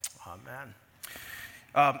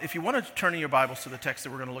Amen. If you want to turn in your Bibles to the text that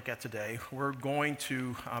we're going to look at today, we're going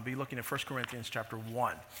to be looking at 1 Corinthians chapter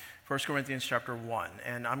 1. 1 Corinthians chapter 1.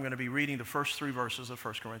 And I'm going to be reading the first three verses of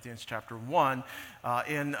 1 Corinthians chapter 1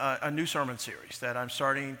 in a new sermon series that I'm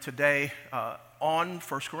starting today on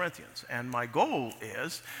 1 Corinthians. And my goal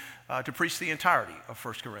is to preach the entirety of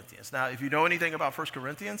 1 Corinthians. Now, if you know anything about 1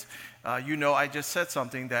 Corinthians, you know I just said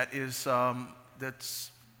something that is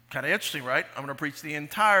that's kind of interesting, right? I'm going to preach the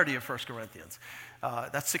entirety of 1 Corinthians.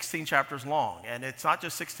 That's 16 chapters long. And it's not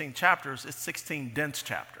just 16 chapters, it's 16 dense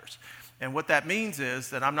chapters. And what that means is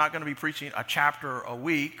that I'm not going to be preaching a chapter a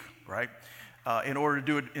week, right? In order to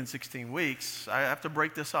do it in 16 weeks, I have to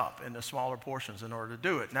break this up into smaller portions in order to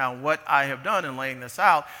do it. Now, what I have done in laying this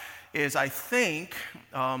out is I think,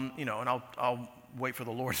 and I'll wait for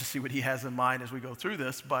the Lord to see what he has in mind as we go through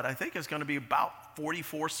this, but I think it's going to be about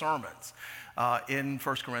 44 sermons in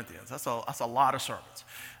 1 Corinthians. That's a lot of sermons.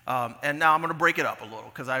 And now I'm going to break it up a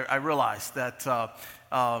little because I realize that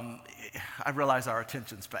I realize our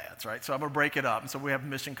attention spans, right? So I'm going to break it up. And so we have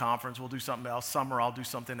mission conference. We'll do something else. Summer, I'll do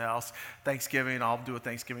something else. Thanksgiving, I'll do a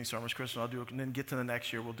Thanksgiving sermon. Christmas, I'll do it. And then get to the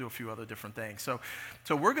next year, we'll do a few other different things. So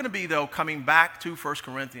we're going to be, though, coming back to 1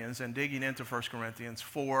 Corinthians and digging into 1 Corinthians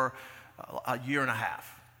for a year and a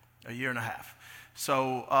half.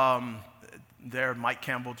 So there, Mike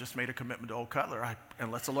Campbell just made a commitment to Old Cutler.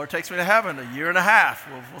 Unless the Lord takes me to heaven, a year and a half,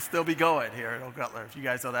 we'll still be going here at Old Cutler. If you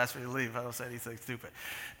guys don't ask me to leave, I don't say anything stupid.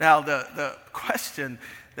 Now, the question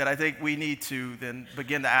that I think we need to then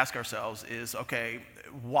begin to ask ourselves is, okay,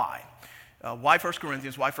 why? Why 1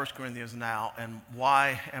 Corinthians? Why 1 Corinthians now? And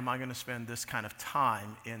why am I going to spend this kind of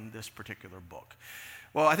time in this particular book?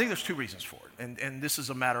 Well, I think there's two reasons for it, and this is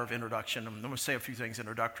a matter of introduction. I'm going to say a few things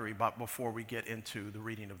introductory before we get into the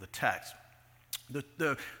reading of the text.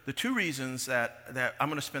 The two reasons that I'm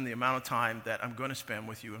going to spend the amount of time that I'm going to spend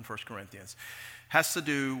with you in 1 Corinthians has to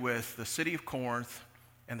do with the city of Corinth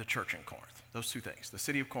and the church in Corinth. Those two things, the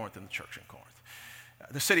city of Corinth and the church in Corinth.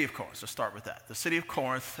 The city of Corinth, let's start with that. The city of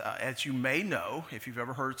Corinth, as you may know, if you've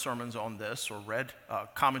ever heard sermons on this or read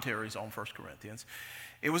commentaries on 1 Corinthians,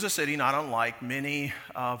 it was a city not unlike many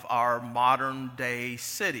of our modern day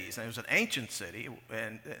cities. And it was an ancient city,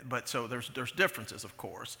 but so there's differences, of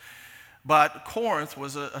course. But Corinth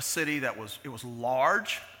was a city that was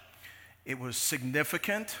large, it was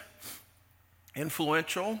significant,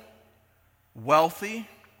 influential, wealthy,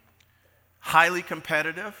 highly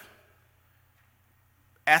competitive,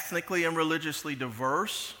 ethnically and religiously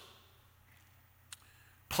diverse,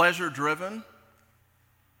 pleasure-driven,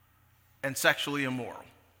 and sexually immoral.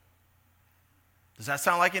 Does that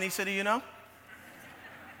sound like any city you know?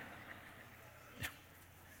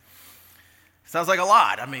 Sounds like a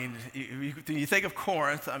lot. I mean, you think of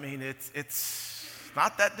Corinth, I mean, it's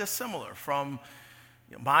not that dissimilar from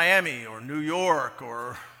Miami or New York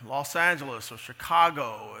or Los Angeles or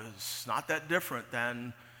Chicago. It's not that different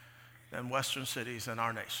than Western cities in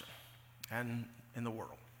our nation and in the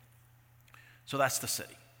world. So that's the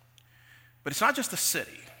city. But it's not just the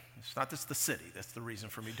city. It's not just the city that's the reason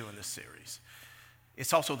for me doing this series.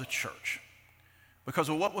 It's also the church. Because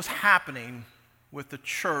of what was happening with the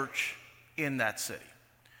church in that city.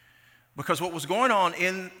 Because what was going on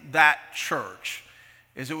in that church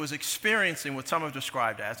is it was experiencing what some have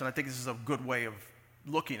described as, and I think this is a good way of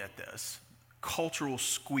looking at this, cultural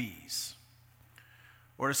squeeze.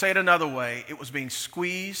 Or to say it another way, it was being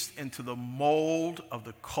squeezed into the mold of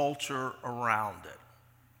the culture around it.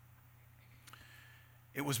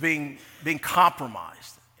 It was being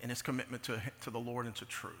compromised in its commitment to the Lord and to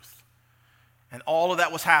truth. And all of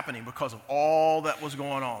that was happening because of all that was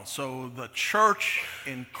going on. So the church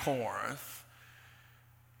in Corinth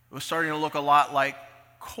was starting to look a lot like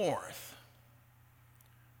Corinth.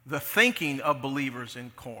 The thinking of believers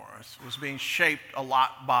in Corinth was being shaped a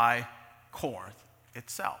lot by Corinth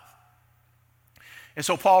itself. And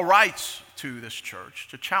so Paul writes to this church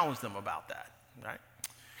to challenge them about that, right?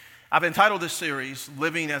 I've entitled this series,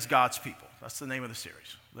 Living as God's People. That's the name of the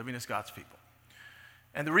series, Living as God's People.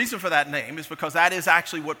 And the reason for that name is because that is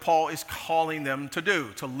actually what Paul is calling them to do,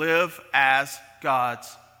 to live as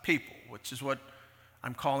God's people, which is what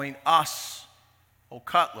I'm calling us, Old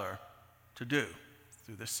Cutler, to do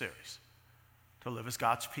through this series, to live as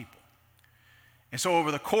God's people. And so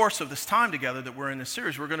over the course of this time together that we're in this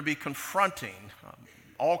series, we're going to be confronting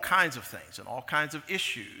all kinds of things and all kinds of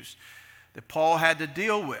issues that Paul had to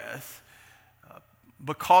deal with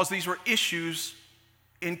because these were issues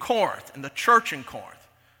in Corinth, in the church in Corinth,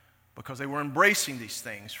 because they were embracing these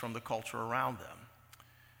things from the culture around them.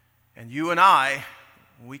 And you and I,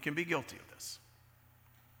 we can be guilty of this.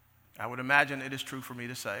 I would imagine it is true for me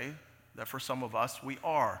to say that for some of us, we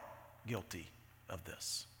are guilty of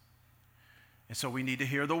this. And so we need to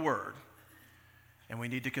hear the word, and we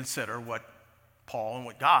need to consider what Paul and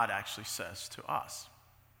what God actually says to us.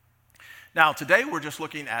 Now, today we're just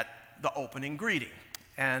looking at the opening greeting.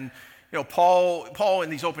 And, Paul in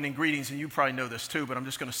these opening greetings, and you probably know this too, but I'm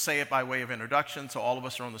just going to say it by way of introduction so all of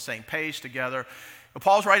us are on the same page together.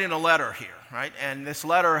 Paul's writing a letter here, right? And this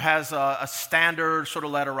letter has a standard sort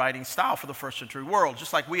of letter writing style for the first century world,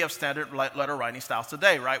 just like we have standard letter writing styles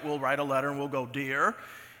today, right? We'll write a letter and we'll go, "Dear,"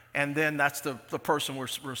 and then that's the person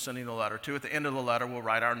we're sending the letter to. At the end of the letter, we'll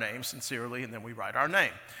write our name sincerely, and then we write our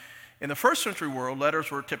name. In the first century world, letters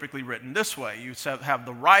were typically written this way. You have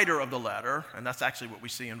the writer of the letter, and that's actually what we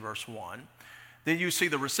see in verse 1. Then you see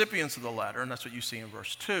the recipients of the letter, and that's what you see in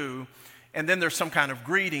verse 2. And then there's some kind of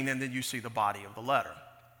greeting, and then you see the body of the letter.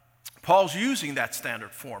 Paul's using that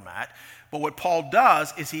standard format, but what Paul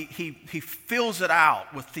does is he fills it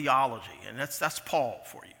out with theology, and that's Paul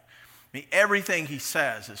for you. I mean, everything he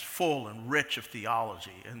says is full and rich of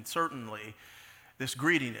theology, and certainly this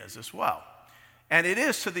greeting is as well. And it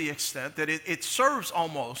is to the extent that it serves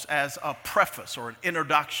almost as a preface or an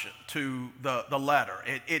introduction to the letter.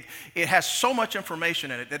 It has so much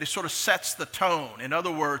information in it that it sort of sets the tone. In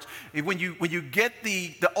other words, when you get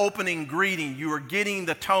the opening greeting, you are getting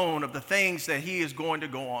the tone of the things that he is going to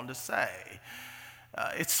go on to say.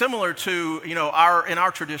 It's similar to, in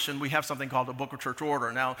our tradition, we have something called the Book of Church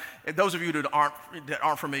Order. Now, those of you that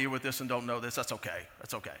aren't familiar with this and don't know this, that's okay.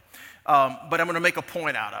 That's okay. But I'm going to make a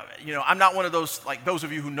point out of it. I'm not one of those, like those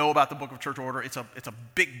of you who know about the Book of Church Order. It's a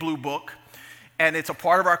big blue book, and it's a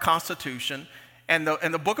part of our Constitution. And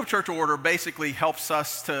the Book of Church Order basically helps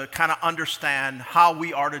us to kind of understand how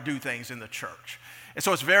we are to do things in the church. And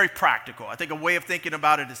so it's very practical. I think a way of thinking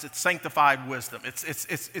about it is it's sanctified wisdom.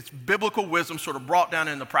 It's biblical wisdom sort of brought down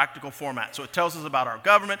in the practical format. So it tells us about our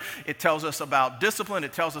government. It tells us about discipline.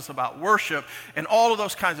 It tells us about worship and all of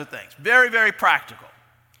those kinds of things. Very, very practical.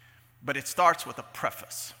 But it starts with a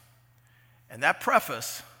preface. And that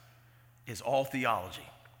preface is all theology.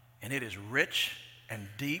 And it is rich and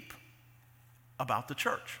deep about the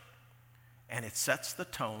church. And it sets the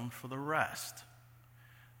tone for the rest.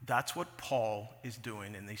 That's what Paul is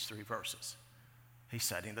doing in these 3 verses. He's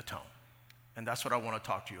setting the tone. And that's what I want to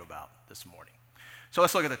talk to you about this morning. So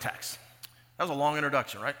let's look at the text. That was a long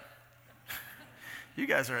introduction, right? You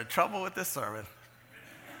guys are in trouble with this sermon.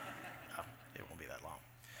 No, it won't be that long.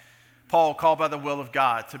 Paul, called by the will of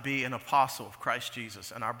God to be an apostle of Christ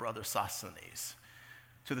Jesus, and our brother Sosthenes,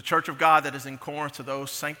 to the church of God that is in Corinth, to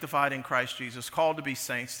those sanctified in Christ Jesus, called to be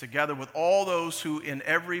saints, together with all those who in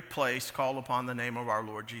every place call upon the name of our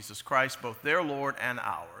Lord Jesus Christ, both their Lord and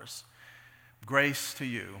ours. Grace to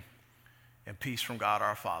you and peace from God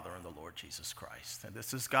our Father and the Lord Jesus Christ. And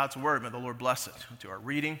this is God's word. May the Lord bless it to our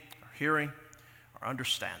reading, our hearing, our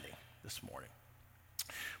understanding this morning.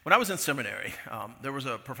 When I was in seminary, there was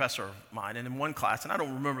a professor of mine, and in one class, and I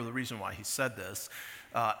don't remember the reason why he said this,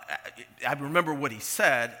 I remember what he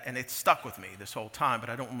said, and it stuck with me this whole time, but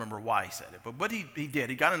I don't remember why he said it. But what he did,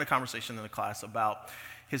 he got in a conversation in the class about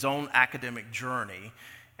his own academic journey,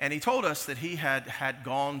 and he told us that he had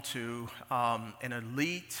gone to an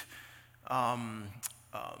elite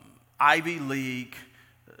Ivy League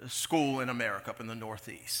school in America, up in the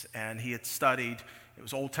Northeast, and he had studied, it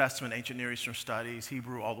was Old Testament, ancient Near Eastern studies,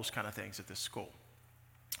 Hebrew, all those kind of things at this school.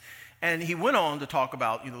 And he went on to talk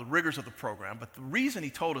about, the rigors of the program, but the reason he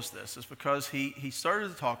told us this is because he started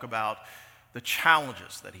to talk about the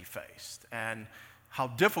challenges that he faced and how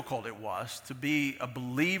difficult it was to be a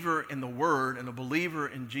believer in the Word and a believer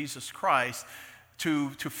in Jesus Christ to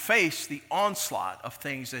face the onslaught of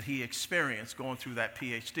things that he experienced going through that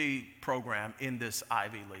PhD program in this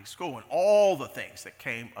Ivy League school, and all the things that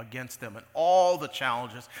came against them and all the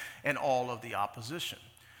challenges and all of the opposition.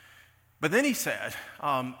 But then he said,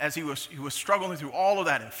 as he was struggling through all of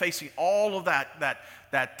that and facing all of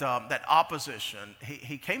that opposition,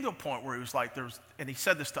 he came to a point where he was like, and he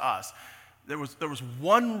said this to us, there was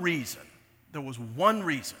one reason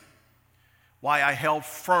why I held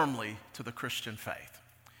firmly to the Christian faith.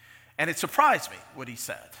 And it surprised me what he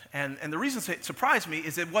said. And the reason it surprised me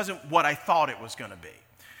is it wasn't what I thought it was going to be.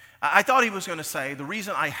 I thought he was going to say, the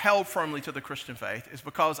reason I held firmly to the Christian faith is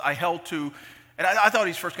because I held to, and I thought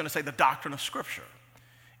he was first going to say the doctrine of Scripture.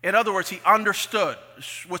 In other words, he understood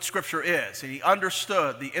what Scripture is. He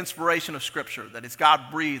understood the inspiration of Scripture, that it's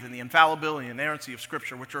God-breathed, and the infallibility and inerrancy of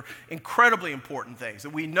Scripture, which are incredibly important things.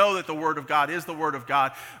 That we know that the Word of God is the Word of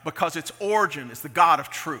God because its origin is the God of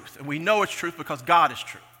truth. And we know it's truth because God is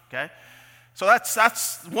truth, okay? So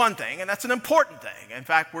that's one thing, and that's an important thing. In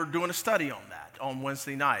fact, we're doing a study on that on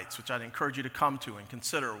Wednesday nights, which I'd encourage you to come to and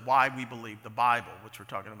consider why we believe the Bible, which we're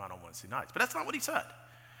talking about on Wednesday nights. But that's not what he said.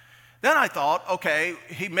 Then I thought, okay,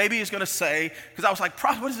 maybe he's going to say, because I was like,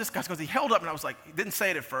 what is this guy? Because he held up, and I was like, he didn't say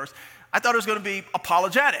it at first. I thought it was going to be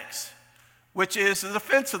apologetics, which is the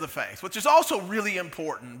defense of the faith, which is also really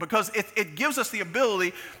important because it gives us the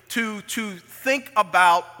ability to think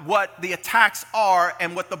about what the attacks are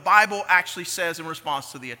and what the Bible actually says in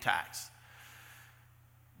response to the attacks.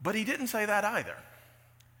 But he didn't say that either.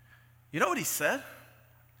 You know what he said?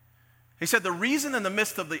 He said the reason in the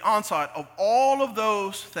midst of the onslaught of all of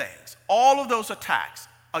those things, all of those attacks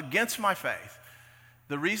against my faith,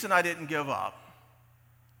 the reason I didn't give up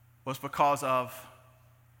was because of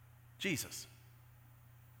Jesus.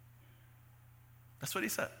 That's what he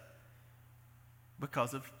said.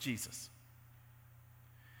 Because of Jesus.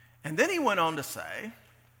 And then he went on to say,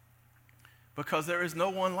 because there is no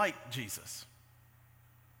one like Jesus.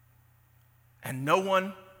 And no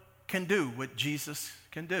one can do what Jesus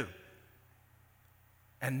can do.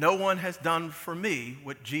 And no one has done for me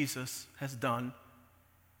what Jesus has done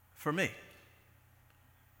for me.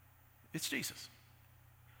 It's Jesus.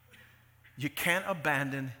 You can't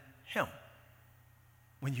abandon him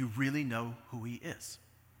when you really know who he is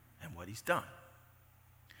and what he's done.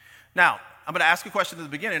 Now, I'm going to ask a question at the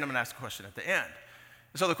beginning, I'm going to ask a question at the end.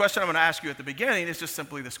 So the question I'm going to ask you at the beginning is just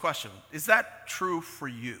simply this question. Is that true for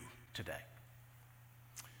you today?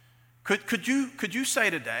 Could you say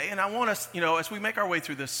today, and I want us, as we make our way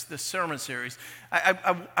through this sermon series,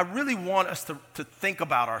 I really want us to think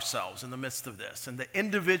about ourselves in the midst of this and to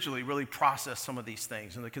individually really process some of these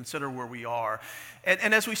things and to consider where we are.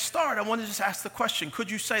 And as we start, I want to just ask the question,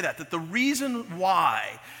 could you say that the reason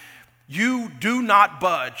why you do not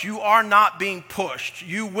budge, you are not being pushed,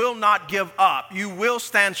 you will not give up, you will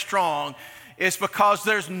stand strong, is because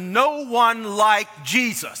there's no one like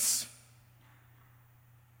Jesus.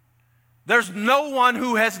 There's no one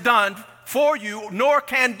who has done for you, nor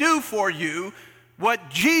can do for you, what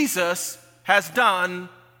Jesus has done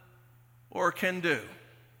or can do.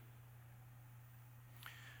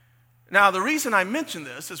 Now, the reason I mention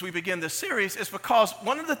this as we begin this series is because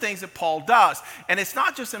one of the things that Paul does, and it's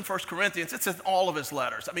not just in 1 Corinthians, it's in all of his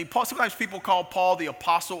letters. I mean, sometimes people call Paul the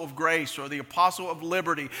apostle of grace or the apostle of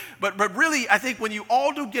liberty. But really, I think when you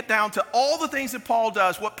all do get down to all the things that Paul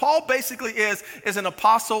does, what Paul basically is an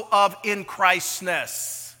apostle of in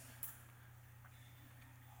Christness.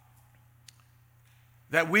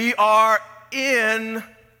 That we are in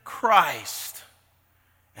Christ.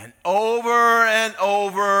 And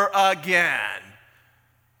over again,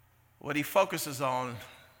 what he focuses on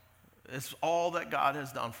is all that God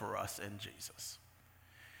has done for us in Jesus.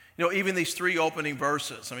 Even these three opening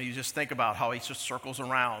verses, I mean, you just think about how he just circles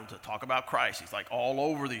around to talk about Christ. He's like all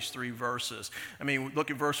over these three verses. I mean,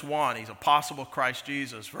 look at verse 1. He's apostle of Christ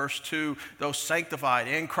Jesus. Verse 2, those sanctified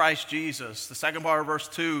in Christ Jesus. The second part of verse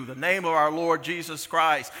 2, the name of our Lord Jesus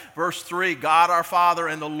Christ. Verse 3, God our Father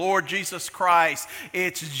and the Lord Jesus Christ.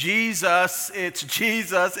 It's Jesus, it's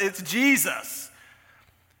Jesus, it's Jesus.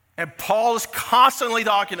 And Paul is constantly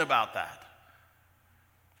talking about that.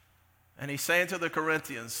 And he's saying to the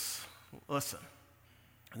Corinthians, listen,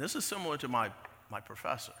 and this is similar to my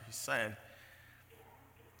professor. He's saying,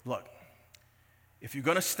 look, if you're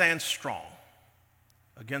going to stand strong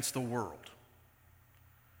against the world,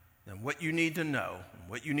 then what you need to know, and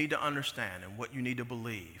what you need to understand, and what you need to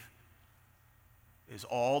believe is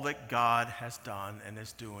all that God has done and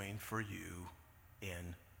is doing for you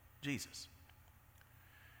in Jesus.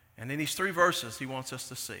 And in these three verses, he wants us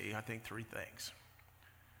to see, I think, three things.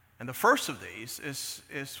 And the first of these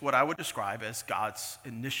is what I would describe as God's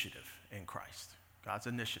initiative in Christ. God's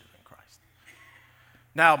initiative in Christ.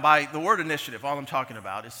 Now, by the word initiative, all I'm talking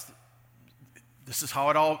about is this is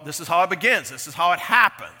how it begins. This is how it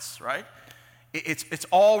happens, right? It's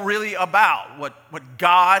all really about what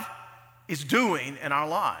God is doing in our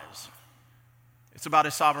lives. It's about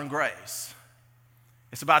his sovereign grace.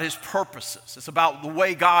 It's about his purposes. It's about the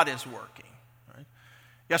way God is working.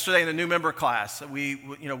 Yesterday in the new member class, we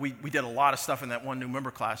did a lot of stuff in that one new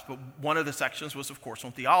member class, but one of the sections was, of course,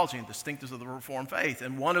 on theology and distinctives of the Reformed faith.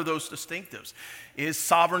 And one of those distinctives is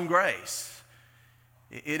sovereign grace.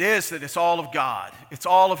 It is that it's all of God. It's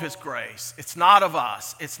all of his grace. It's not of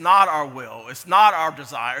us. It's not our will. It's not our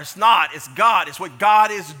desire. It's God. It's what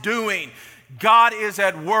God is doing. God is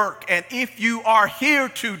at work. And if you are here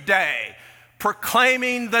today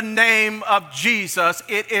proclaiming the name of Jesus,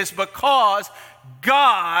 it is because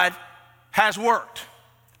God has worked.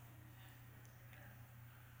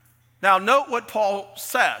 Now, note what Paul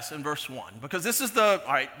says in verse 1, because this is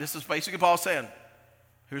basically Paul saying,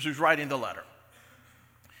 here's who's writing the letter.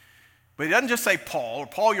 But he doesn't just say Paul, or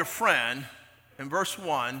Paul your friend. In verse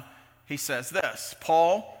 1, he says this,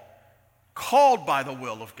 Paul, called by the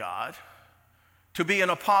will of God to be an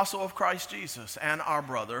apostle of Christ Jesus, and our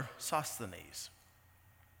brother Sosthenes.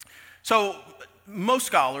 So most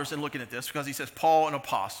scholars, in looking at this, because he says Paul, an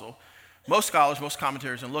apostle, most scholars, most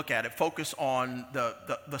commentators, and look at it, focus on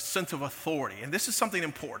the sense of authority. And this is something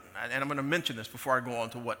important, and I'm going to mention this before I go on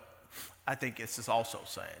to what I think this is also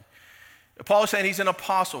saying. Paul is saying he's an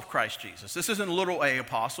apostle of Christ Jesus. This isn't little a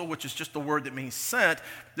apostle, which is just the word that means sent.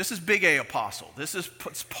 This is big A apostle. This is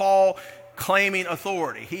Paul claiming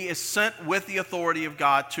authority. He is sent with the authority of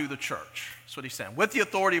God to the church. That's what he's saying. With the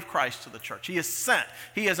authority of Christ to the church. He is sent.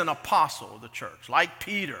 He is an apostle of the church, like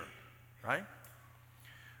Peter, right?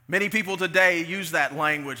 Many people today use that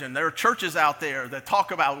language, and there are churches out there that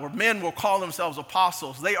talk about where men will call themselves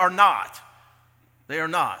apostles. They are not. They are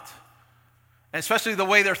not. And especially the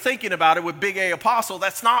way they're thinking about it with big A apostle,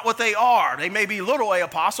 that's not what they are. They may be little A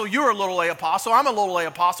apostle. You're a little A apostle. I'm a little A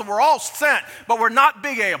apostle. We're all sent, but we're not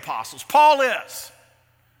big A apostles. Paul is.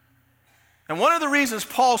 And one of the reasons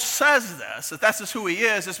Paul says this, that that's just who he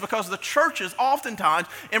is because the churches oftentimes,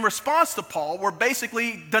 in response to Paul, were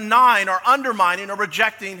basically denying or undermining or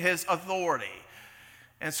rejecting his authority.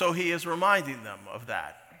 And so he is reminding them of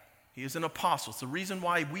that. He is an apostle. It's the reason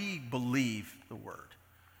why we believe the word.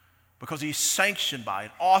 Because he's sanctioned by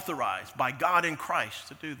and authorized by God in Christ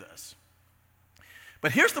to do this.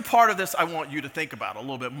 But here's the part of this I want you to think about a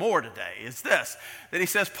little bit more today, is this, that he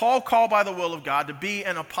says, Paul called by the will of God to be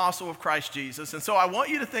an apostle of Christ Jesus. And so I want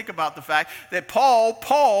you to think about the fact that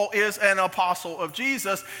Paul is an apostle of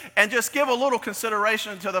Jesus, and just give a little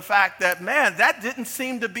consideration to the fact that, man, that didn't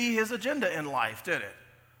seem to be his agenda in life, did it?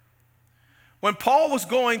 When Paul was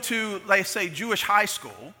going to, let's say, Jewish high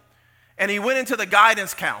school, and he went into the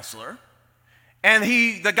guidance counselor, and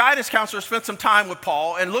the guidance counselor spent some time with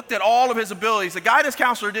Paul and looked at all of his abilities. The guidance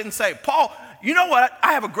counselor didn't say, Paul, you know what?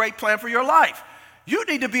 I have a great plan for your life. You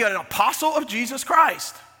need to be an apostle of Jesus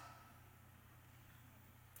Christ.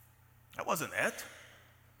 That wasn't it.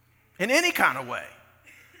 In any kind of way.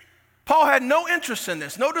 Paul had no interest in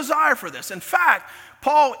this, no desire for this. In fact,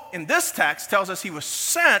 Paul, in this text, tells us he was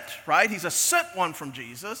sent, right? He's a sent one from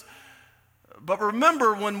Jesus. But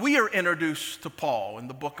remember when we are introduced to Paul in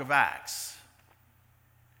the book of Acts,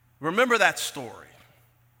 remember that story.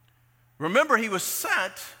 Remember he was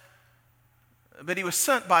sent, but he was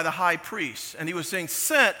sent by the high priest. And he was being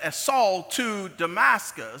sent as Saul to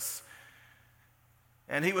Damascus.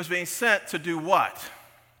 And he was being sent to do what?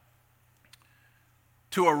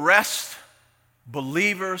 To arrest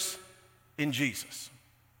believers in Jesus.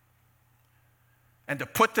 And to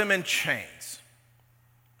put them in chains.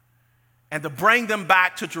 And to bring them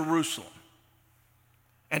back to Jerusalem.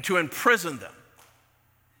 And to imprison them.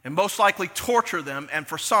 And most likely torture them, and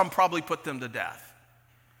for some probably put them to death.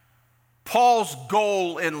 Paul's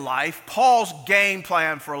goal in life, Paul's game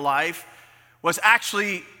plan for life was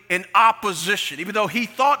actually in opposition. Even though he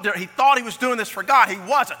thought he was doing this for God, he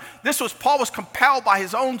wasn't. Paul was compelled by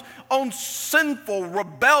his own sinful,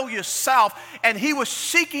 rebellious self, and he was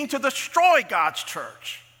seeking to destroy God's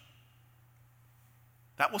church.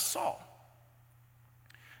 That was Saul.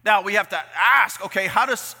 Now we have to ask, okay, how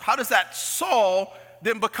does that Saul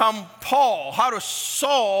then become Paul? How does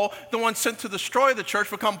Saul, the one sent to destroy the church,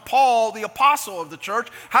 become Paul, the apostle of the church?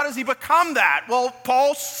 How does he become that? Well,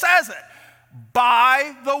 Paul says it,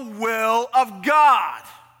 by the will of God.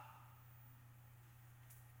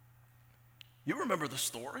 You remember the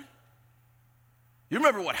story? You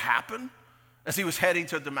remember what happened as he was heading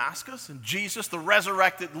to Damascus? And Jesus, the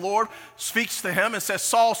resurrected Lord, speaks to him and says,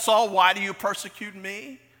 Saul, Saul, why do you persecute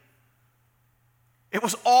me? It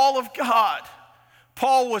was all of God.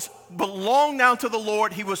 Paul belonged now to the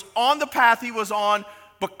Lord. He was on the path he was on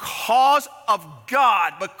because of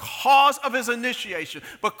God, because of his initiation,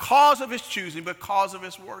 because of his choosing, because of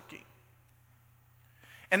his working.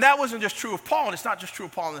 And that wasn't just true of Paul, and it's not just true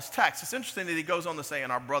of Paul in this text. It's interesting that he goes on to say,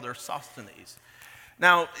 and our brother Sosthenes.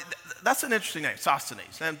 Now, that's an interesting name,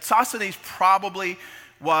 Sosthenes. And Sosthenes probably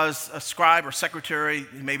was a scribe or secretary.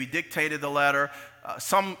 He maybe dictated the letter.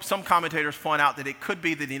 Some commentators point out that it could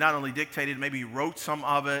be that he not only dictated, maybe he wrote some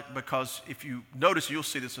of it, because if you notice, you'll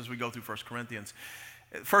see this as we go through 1 Corinthians.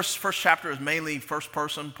 First chapter is mainly first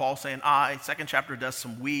person, Paul saying I. Second chapter does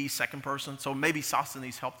some we, second person. So maybe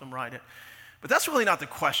Sosthenes helped him write it. But that's really not the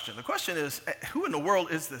question. The question is, who in the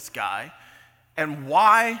world is this guy? And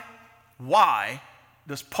why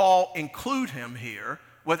does Paul include him here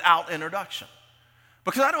without introduction?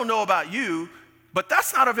 Because I don't know about you, But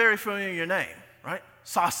that's not a very familiar name, right?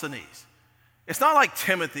 Sosthenes. It's not like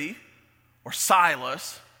Timothy or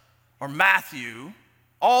Silas or Matthew,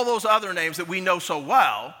 all those other names that we know so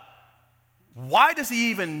well. Why does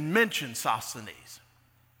he even mention Sosthenes?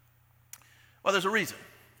 Well, there's a reason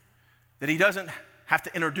that he doesn't have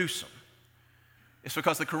to introduce them. It's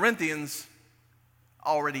because the Corinthians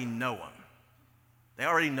already know him. They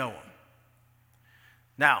already know him.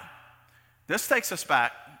 Now, this takes us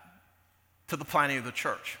back to the planting of the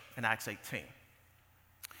church in Acts 18.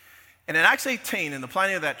 And in Acts 18, in the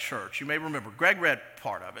planting of that church, you may remember, Greg read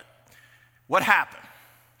part of it. What happened?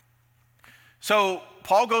 So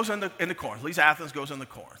Paul goes into Corinth, leaves Athens, goes into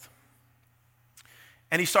Corinth.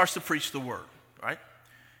 And he starts to preach the word, right?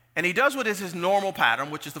 And he does what is his normal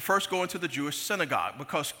pattern, which is to first go into the Jewish synagogue,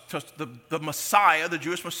 because the Messiah, the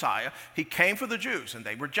Jewish Messiah, he came for the Jews, and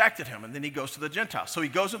they rejected him, and then he goes to the Gentiles. So he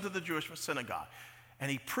goes into the Jewish synagogue,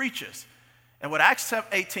 and he preaches. And what Acts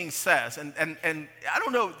 18 says, and I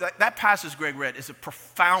don't know, that passage Greg read is a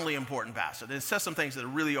profoundly important passage. It says some things that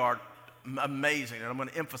really are amazing, and I'm going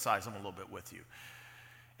to emphasize them a little bit with you.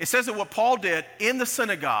 It says that what Paul did in the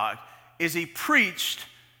synagogue is he preached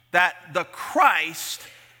that the Christ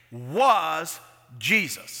was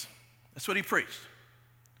Jesus. That's what he preached.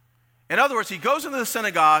 In other words, he goes into the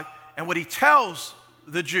synagogue, and what he tells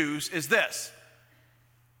the Jews is this: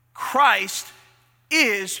 Christ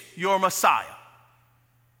is your Messiah.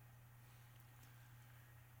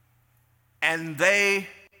 And they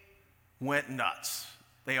went nuts.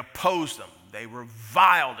 They opposed him. They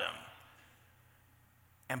reviled him.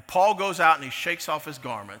 And Paul goes out and he shakes off his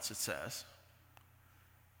garments, it says,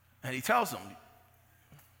 and he tells them,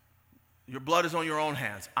 your blood is on your own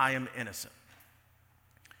hands. I am innocent.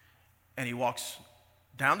 And he walks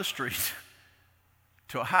down the street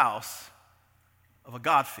to a house of a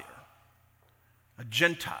God-fearer, a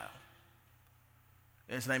Gentile.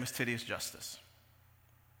 And his name is Titius Justus.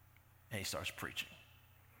 And he starts preaching.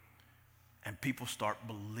 And people start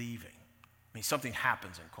believing. I mean, something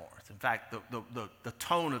happens in Corinth. In fact, the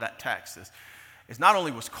tone of that text is not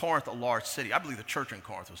only was Corinth a large city, I believe the church in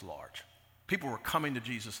Corinth was large. People were coming to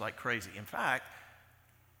Jesus like crazy. In fact,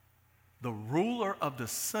 the ruler of the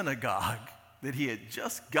synagogue that he had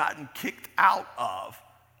just gotten kicked out of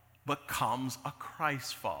becomes a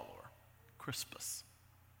Christ follower, Crispus.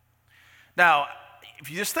 Now,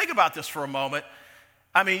 if you just think about this for a moment,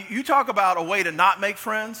 I mean, you talk about a way to not make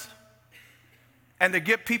friends and to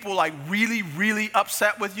get people like really, really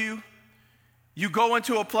upset with you. You go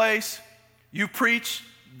into a place, you preach,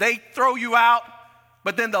 they throw you out,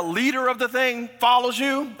 but then the leader of the thing follows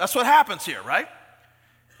you. That's what happens here, right?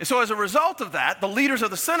 And so as a result of that, the leaders of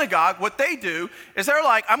the synagogue, what they do is they're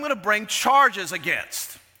like, I'm going to bring charges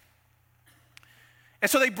against. And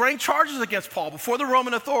so they bring charges against Paul before the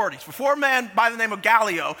Roman authorities, before a man by the name of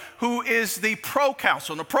Gallio, who is the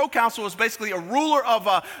proconsul. And the proconsul is basically a ruler of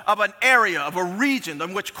an area, of a region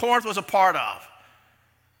in which Corinth was a part of.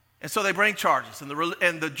 And so they bring charges. And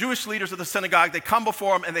the Jewish leaders of the synagogue, they come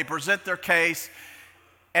before him and they present their case.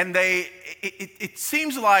 And it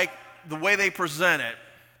seems like the way they present it,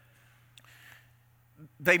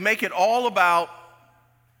 they make it all about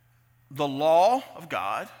the law of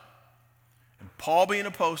God, and Paul being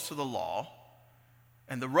opposed to the law,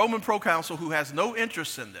 and the Roman proconsul, who has no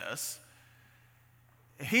interest in this,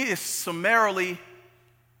 he is summarily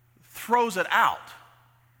throws it out.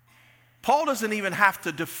 Paul doesn't even have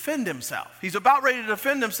to defend himself. He's about ready to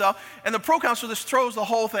defend himself, and the proconsul just throws the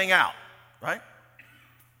whole thing out, right?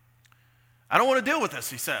 I don't want to deal with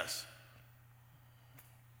this, he says.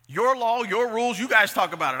 Your law, your rules, you guys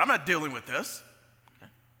talk about it. I'm not dealing with this.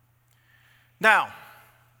 Okay. Now,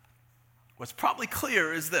 what's probably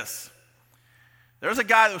clear is this. There's a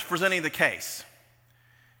guy that was presenting the case,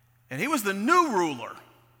 and he was the new ruler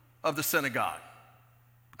of the synagogue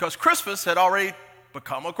because Crispus had already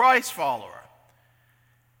become a Christ follower.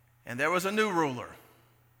 And there was a new ruler.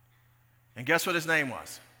 And guess what his name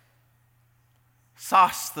was?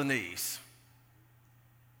 Sosthenes.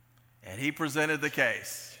 And he presented the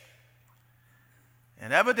case.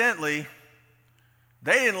 And evidently,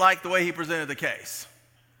 they didn't like the way he presented the case.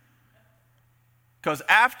 Because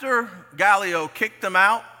after Gallio kicked them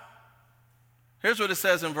out, here's what it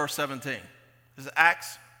says in verse 17. This is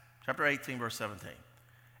Acts chapter 18, verse 17.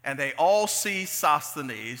 And they all seized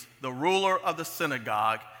Sosthenes, the ruler of the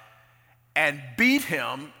synagogue, and beat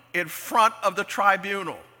him in front of the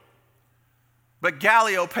tribunal. But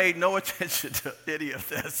Gallio paid no attention to any of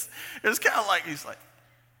this. It was kind of like, he's like,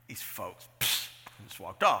 these folks, psh, and just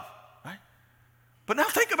walked off, right? But now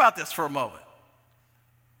think about this for a moment.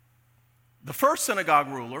 The first synagogue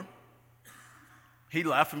ruler, he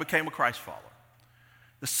left and became a Christ follower.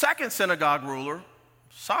 The second synagogue ruler,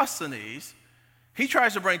 Sosthenes, he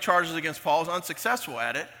tries to bring charges against Paul, is unsuccessful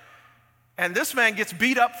at it. And this man gets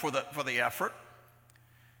beat up for the effort.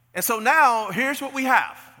 And so now, here's what we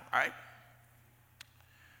have, all right?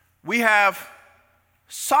 We have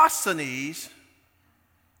Sosthenes,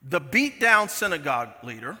 the beat-down synagogue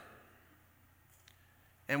leader,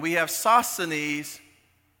 and we have Sosthenes,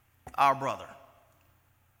 our brother.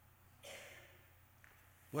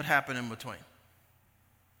 What happened in between?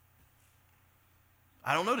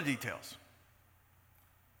 I don't know the details,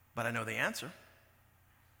 but I know the answer.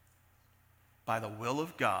 By the will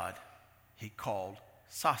of God, he called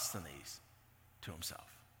Sosthenes to himself.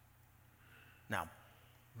 Now,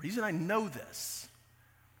 the reason I know this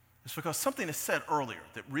is because something is said earlier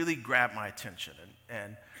that really grabbed my attention.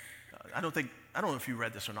 And I don't know if you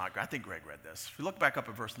read this or not. I think Greg read this. If you look back up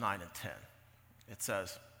at verse 9 and 10, it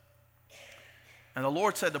says, "And the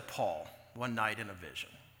Lord said to Paul one night in a vision,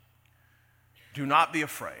 'Do not be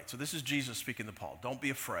afraid.'" So this is Jesus speaking to Paul. "Don't be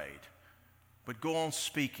afraid, but go on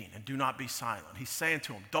speaking and do not be silent." He's saying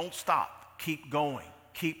to him, don't stop. Keep going.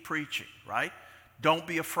 Keep preaching, right? Don't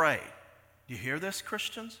be afraid. Do you hear this,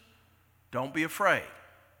 Christians? Don't be afraid.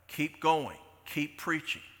 Keep going. Keep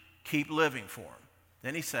preaching. Keep living for him.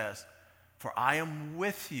 Then he says, "For I am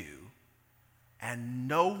with you, and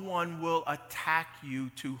no one will attack you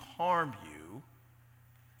to harm you."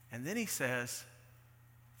 And then he says,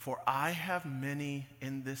 "For I have many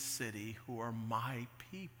in this city who are my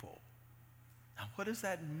people." Now, what does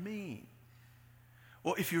that mean?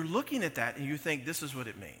 Well, if you're looking at that and you think this is what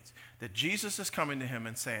it means, that Jesus is coming to him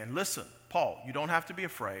and saying, "Listen, Paul, you don't have to be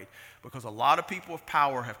afraid because a lot of people of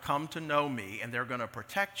power have come to know me and they're going to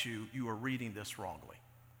protect you," you are reading this wrongly.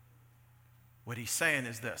 What he's saying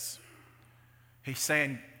is this. He's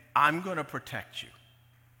saying, "I'm going to protect you.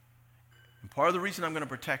 And part of the reason I'm going to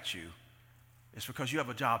protect you is because you have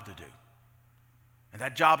a job to do. And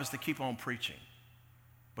that job is to keep on preaching.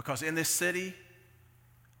 Because in this city,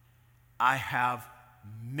 I have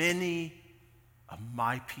many of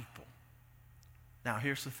my people." Now,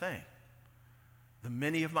 here's the thing. The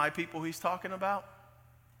many of my people he's talking about,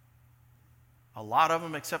 a lot of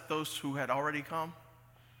them, except those who had already come,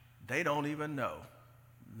 they don't even know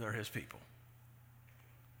they're his people.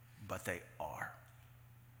 But they are.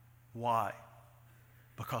 Why?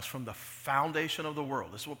 Because from the foundation of the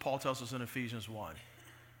world, this is what Paul tells us in Ephesians 1,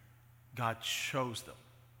 God chose them.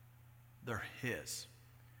 They're his.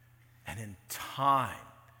 And in time,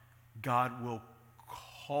 God will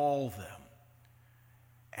call them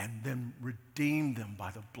and then redeem them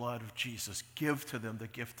by the blood of Jesus. Give to them the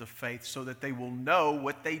gift of faith so that they will know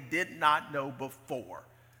what they did not know before,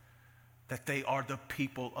 that they are the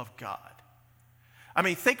people of God. I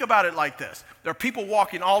mean, think about it like this. There are people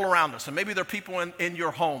walking all around us, and maybe there are people in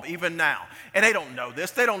your home even now, and they don't know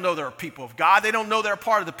this. They don't know they're a people of God. They don't know they're a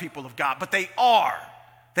part of the people of God, but they are.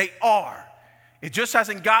 They are. It just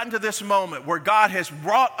hasn't gotten to this moment where God has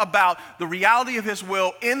brought about the reality of his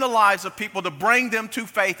will in the lives of people to bring them to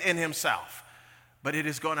faith in himself. But it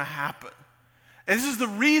is going to happen. And this is the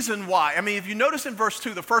reason why. I mean, if you notice in verse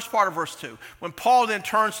 2, the first part of verse 2, when Paul then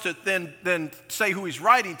turns to then say who he's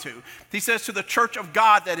writing to, he says to the church of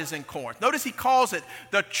God that is in Corinth. Notice he calls it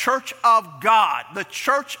the church of God, the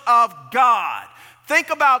church of God. Think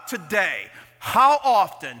about today. How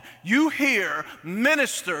often you hear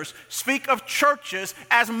ministers speak of churches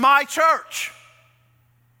as my church.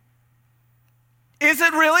 Is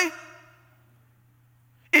it really?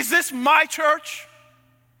 Is this my church?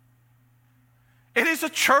 It is a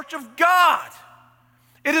church of God.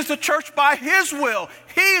 It is a church by his will.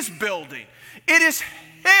 He's building. It is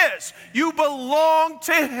his. You belong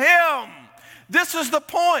to him. This is the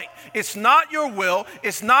point. It's not your will.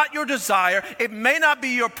 It's not your desire. It may not be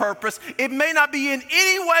your purpose. It may not be in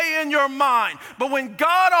any way in your mind. But when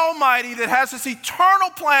God Almighty, that has this eternal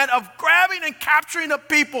plan of grabbing and capturing the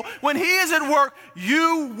people, when he is at work,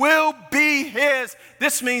 you will be his.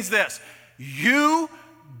 This means this. You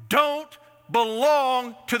don't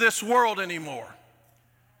belong to this world anymore.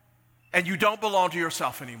 And you don't belong to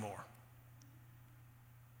yourself anymore.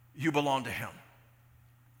 You belong to him.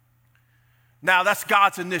 Now, that's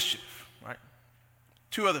God's initiative, right?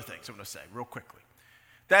 Two other things I'm going to say real quickly.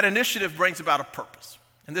 That initiative brings about a purpose.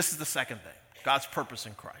 And this is the second thing, God's purpose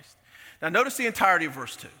in Christ. Now, notice the entirety of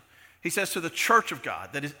verse 2. He says, to the church of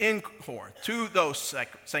God that is in Corinth, to those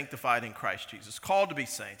sanctified in Christ Jesus, called to be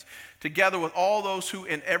saints, together with all those who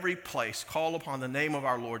in every place call upon the name of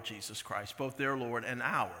our Lord Jesus Christ, both their Lord and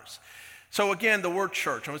ours. So again, the word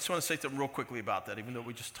church, I just want to say something real quickly about that, even though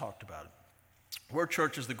we just talked about it. The word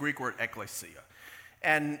church is the Greek word ekklesia.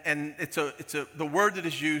 And the word that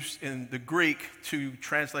is used in the Greek to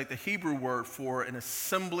translate the Hebrew word for an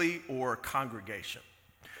assembly or congregation.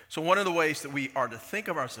 So one of the ways that we are to think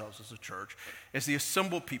of ourselves as a church is the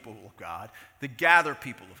assembled people of God, the gathered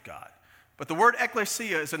people of God. But the word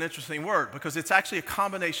ecclesia is an interesting word because it's actually a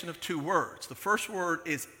combination of two words. The first word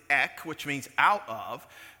is ek, which means out of.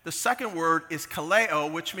 The second word is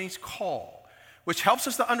kaleo, which means call, which helps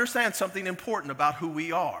us to understand something important about who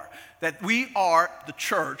we are. That we are the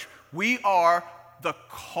church. We are the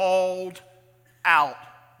called out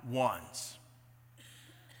ones.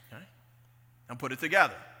 Okay? Now put it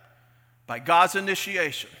together. By God's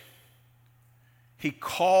initiation, he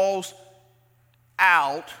calls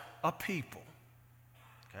out a people.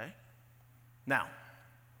 Okay? Now,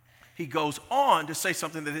 he goes on to say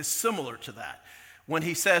something that is similar to that when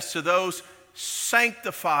he says to those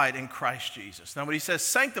sanctified in Christ Jesus. Now, when he says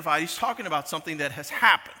sanctified, he's talking about something that has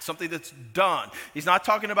happened, something that's done. He's not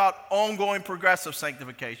talking about ongoing progressive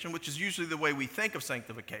sanctification, which is usually the way we think of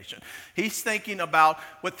sanctification. He's thinking about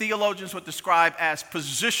what theologians would describe as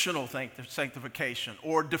positional sanctification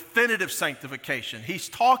or definitive sanctification. He's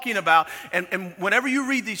talking about, and whenever you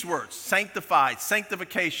read these words, sanctified,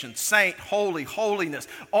 sanctification, saint, holy, holiness,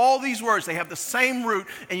 all these words, they have the same root,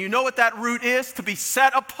 and you know what that root is? To be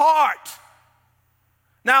set apart.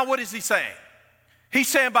 Now, what is he saying? He's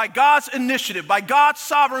saying by God's initiative, by God's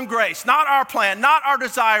sovereign grace, not our plan, not our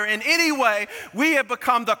desire in any way, we have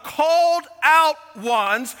become the called out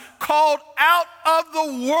ones, called out of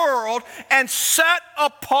the world and set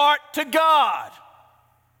apart to God.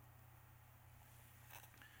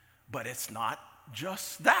 But it's not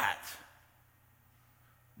just that.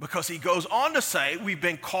 Because he goes on to say we've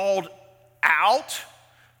been called out,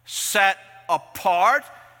 set apart,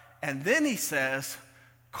 and then he says,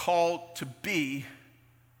 called to be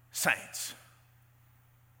saints.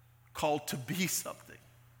 Called to be something.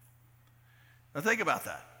 Now think about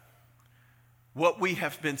that. What we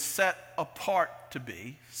have been set apart to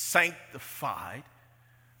be, sanctified,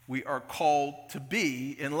 we are called to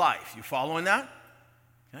be in life. You following that?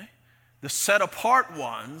 Okay. The set apart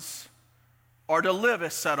ones are to live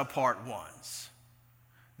as set apart ones.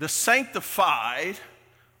 The sanctified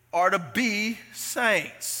are to be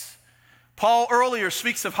saints. Paul earlier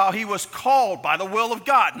speaks of how he was called by the will of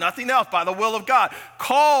God, nothing else, by the will of God,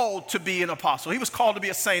 called to be an apostle. He was called to be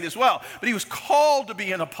a saint as well, but he was called to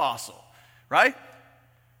be an apostle, right?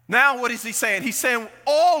 Now what is he saying? He's saying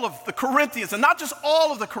all of the Corinthians, and not just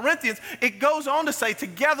all of the Corinthians, it goes on to say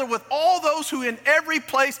together with all those who in every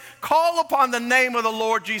place call upon the name of the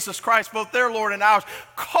Lord Jesus Christ, both their Lord and ours,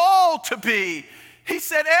 called to be. He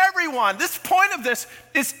said everyone. This point of this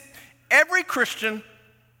is every Christian.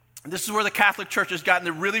 This is where the Catholic Church has gotten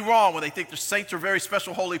it really wrong when they think the saints are very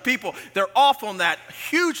special holy people. They're off on that,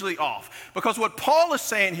 hugely off. Because what Paul is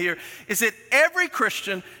saying here is that every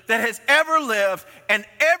Christian that has ever lived and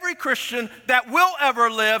every Christian that will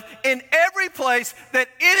ever live in every place that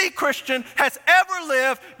any Christian has ever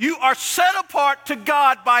lived, you are set apart to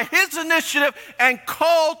God by his initiative and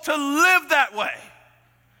called to live that way.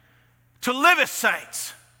 To live as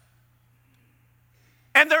saints.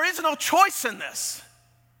 And there is no choice in this.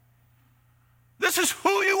 This is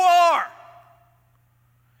who you are.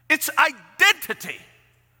 It's identity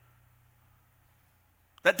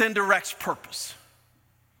that then directs purpose.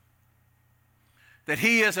 That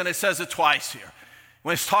he is, and it says it twice here,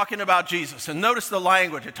 when it's talking about Jesus. And notice the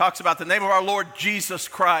language. It talks about the name of our Lord Jesus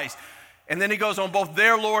Christ. And then he goes on both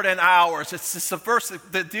their Lord and ours. It's a verse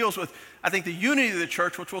that deals with, I think, the unity of the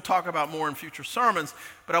church, which we'll talk about more in future sermons.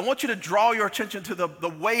 But I want you to draw your attention to the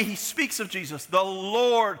way he speaks of Jesus, the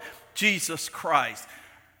Lord Jesus Christ,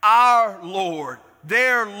 our Lord,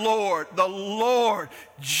 their Lord, the Lord,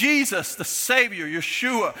 Jesus, the Savior,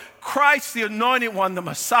 Yeshua, Christ, the Anointed One, the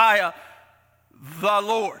Messiah, the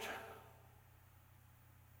Lord.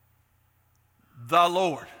 The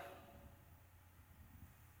Lord.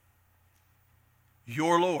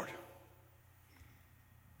 Your Lord.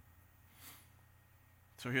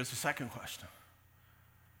 So here's the second question.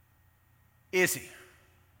 Is he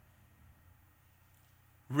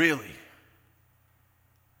really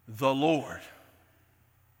the Lord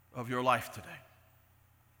of your life today?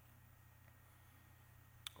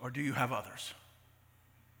 Or do you have others?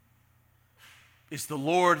 Is the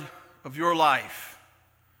Lord of your life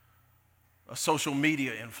a social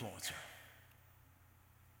media influencer?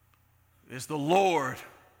 Is the Lord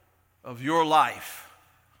of your life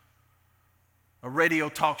a radio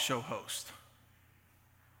talk show host?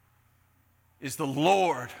 Is the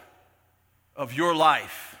Lord of your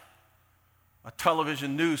life a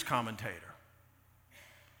television news commentator?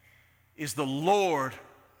 Is the Lord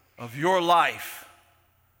of your life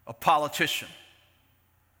a politician?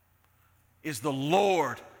 Is the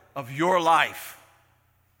Lord of your life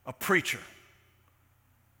a preacher?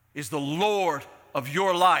 Is the Lord of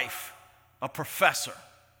your life a professor?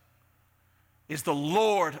 Is the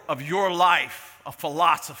Lord of your life a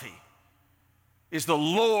philosophy? Is the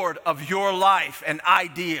Lord of your life an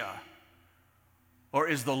idea? Or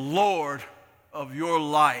is the Lord of your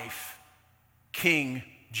life King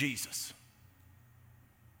Jesus?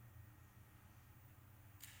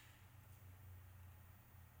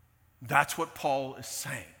 That's what Paul is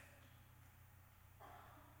saying.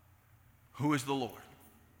 Who is the Lord?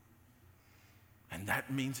 And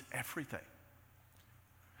that means everything.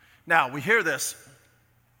 Now, we hear this,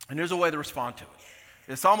 and there's a way to respond to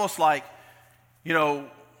it. It's almost like, you know,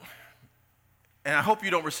 and I hope you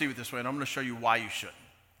don't receive it this way, and I'm going to show you why you shouldn't.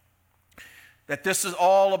 That this is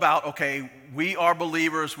all about, okay, we are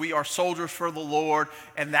believers, we are soldiers for the Lord,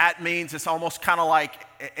 and that means it's almost kind of like,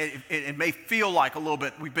 it may feel like a little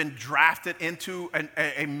bit, we've been drafted into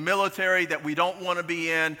a military that we don't want to be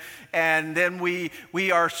in, and then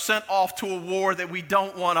we are sent off to a war that we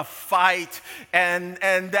don't want to fight, and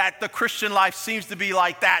that the Christian life seems to be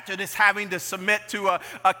like that, that it's having to submit to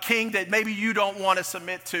a king that maybe you don't want to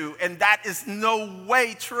submit to, and that is no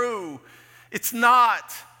way true. It's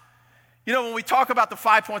not. You know, when we talk about the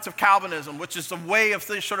 5 points of Calvinism, which is a way of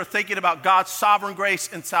sort of thinking about God's sovereign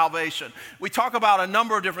grace and salvation, we talk about a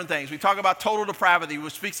number of different things. We talk about total depravity,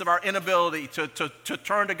 which speaks of our inability to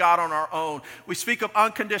turn to God on our own. We speak of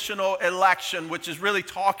unconditional election, which is really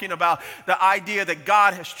talking about the idea that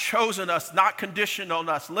God has chosen us, not conditioned on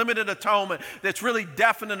us. Limited atonement, that's really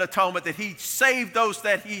definite atonement, that he saved those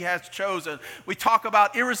that he has chosen. We talk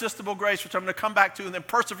about irresistible grace, which I'm going to come back to, and then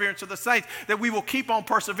perseverance of the saints, that we will keep on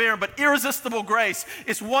persevering. But irresistible grace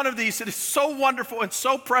is one of these that is so wonderful and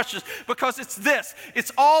so precious because it's this.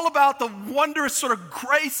 It's all about the wondrous sort of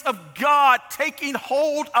grace of God taking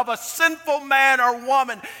hold of a sinful man or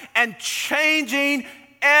woman and changing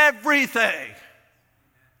everything.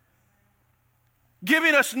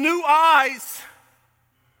 Giving us new eyes,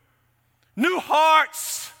 new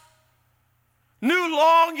hearts, new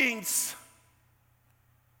longings.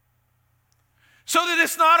 So that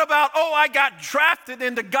it's not about, oh, I got drafted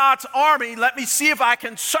into God's army, let me see if I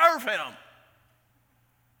can serve him.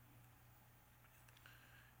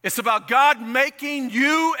 It's about God making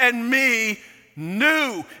you and me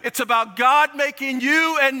new. It's about God making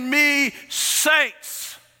you and me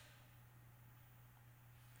saints.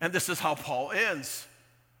 And this is how Paul ends.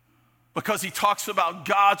 Because he talks about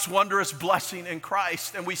God's wondrous blessing in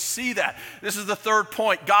Christ. And we see that. This is the third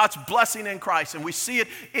point, God's blessing in Christ. And we see it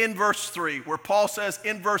in verse 3, where Paul says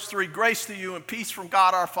in verse 3, grace to you and peace from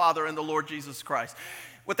God our Father and the Lord Jesus Christ.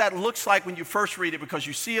 What that looks like when you first read it, because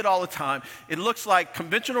you see it all the time, it looks like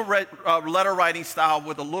conventional letter writing style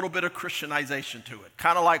with a little bit of Christianization to it.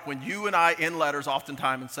 Kind of like when you and I end letters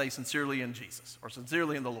oftentimes and say sincerely in Jesus or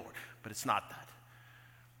sincerely in the Lord. But it's not that.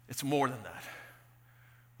 It's more than that.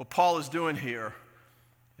 What Paul is doing here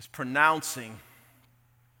is pronouncing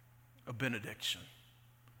a benediction.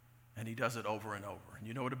 And he does it over and over. And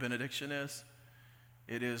you know what a benediction is?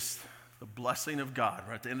 It is the blessing of God.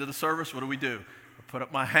 Right at the end of the service, what do? I put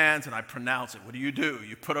up my hands and I pronounce it. What do?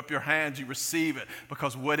 You put up your hands, you receive it.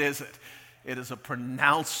 Because what is it? It is a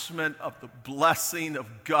pronouncement of the blessing of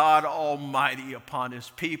God Almighty upon his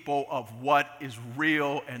people, of what is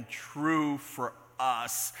real and true for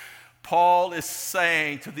us. Paul is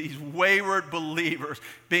saying to these wayward believers,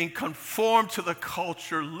 being conformed to the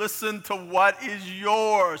culture, listen to what is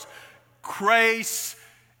yours, grace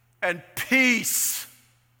and peace.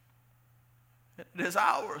 It is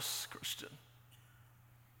ours, Christian.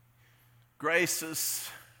 Grace is,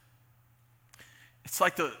 it's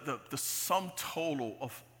like the sum total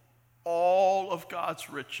of all of God's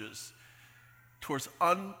riches towards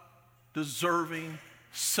undeserving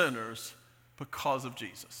sinners because of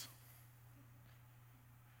Jesus.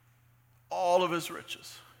 All of his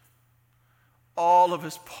riches, all of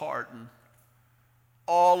his pardon,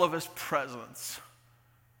 all of his presence,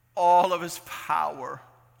 all of his power,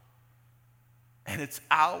 and it's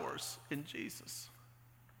ours in Jesus.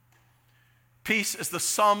 Peace is the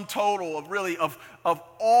sum total of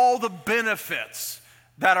all the benefits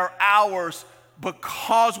that are ours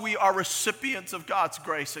because we are recipients of God's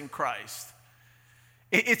grace in Christ.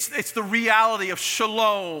 It's the reality of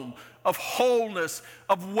shalom, of wholeness,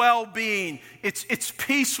 of well-being. It's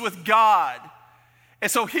peace with God. And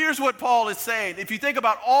so here's what Paul is saying. If you think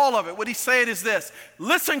about all of it, what he's saying is this.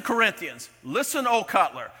 Listen, Corinthians. Listen, O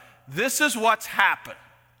Cutler. This is what's happened.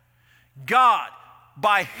 God,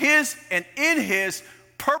 by his and in his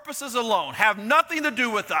purposes alone, have nothing to do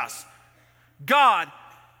with us. God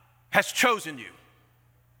has chosen you.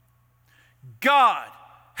 God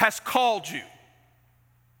has called you.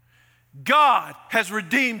 God has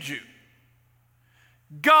redeemed you.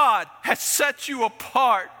 God has set you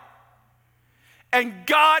apart. And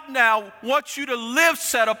God now wants you to live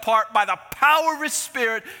set apart by the power of His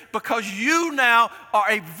Spirit, because you now are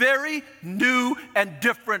a very new and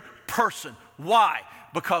different person. Why?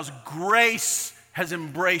 Because grace has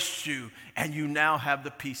embraced you, and you now have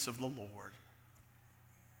the peace of the Lord.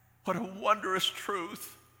 What a wondrous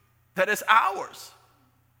truth that is ours.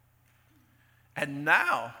 And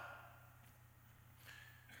now,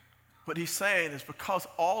 what he's saying is, because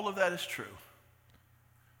all of that is true,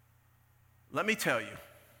 let me tell you,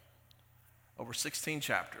 over 16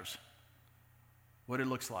 chapters, what it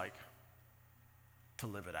looks like to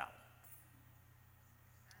live it out.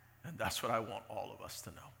 And that's what I want all of us to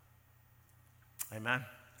know. Amen?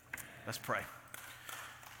 Let's pray.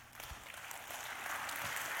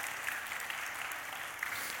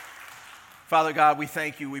 Father God, we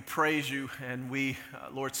thank you, we praise you, and we,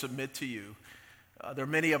 Lord, submit to you. There are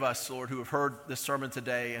many of us, Lord, who have heard this sermon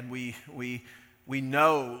today, and we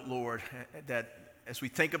know, Lord, that as we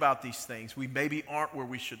think about these things, we maybe aren't where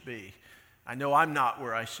we should be. I know I'm not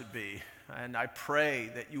where I should be, and I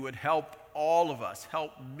pray that you would help all of us,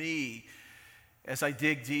 help me, as I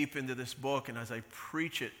dig deep into this book and as I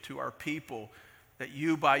preach it to our people, that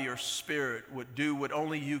you, by your Spirit, would do what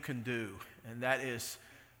only you can do, and that is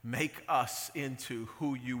make us into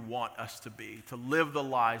who you want us to be, to live the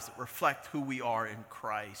lives that reflect who we are in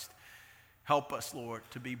Christ. Help us, Lord,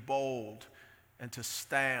 to be bold and to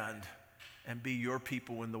stand and be your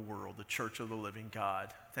people in the world, the church of the living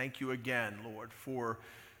God. Thank you again, Lord, for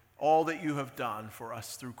all that you have done for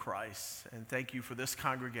us through Christ. And thank you for this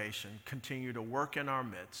congregation. Continue to work in our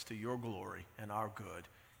midst to your glory and our good.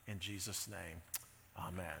 In Jesus' name,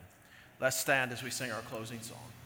 amen. Let's stand as we sing our closing song.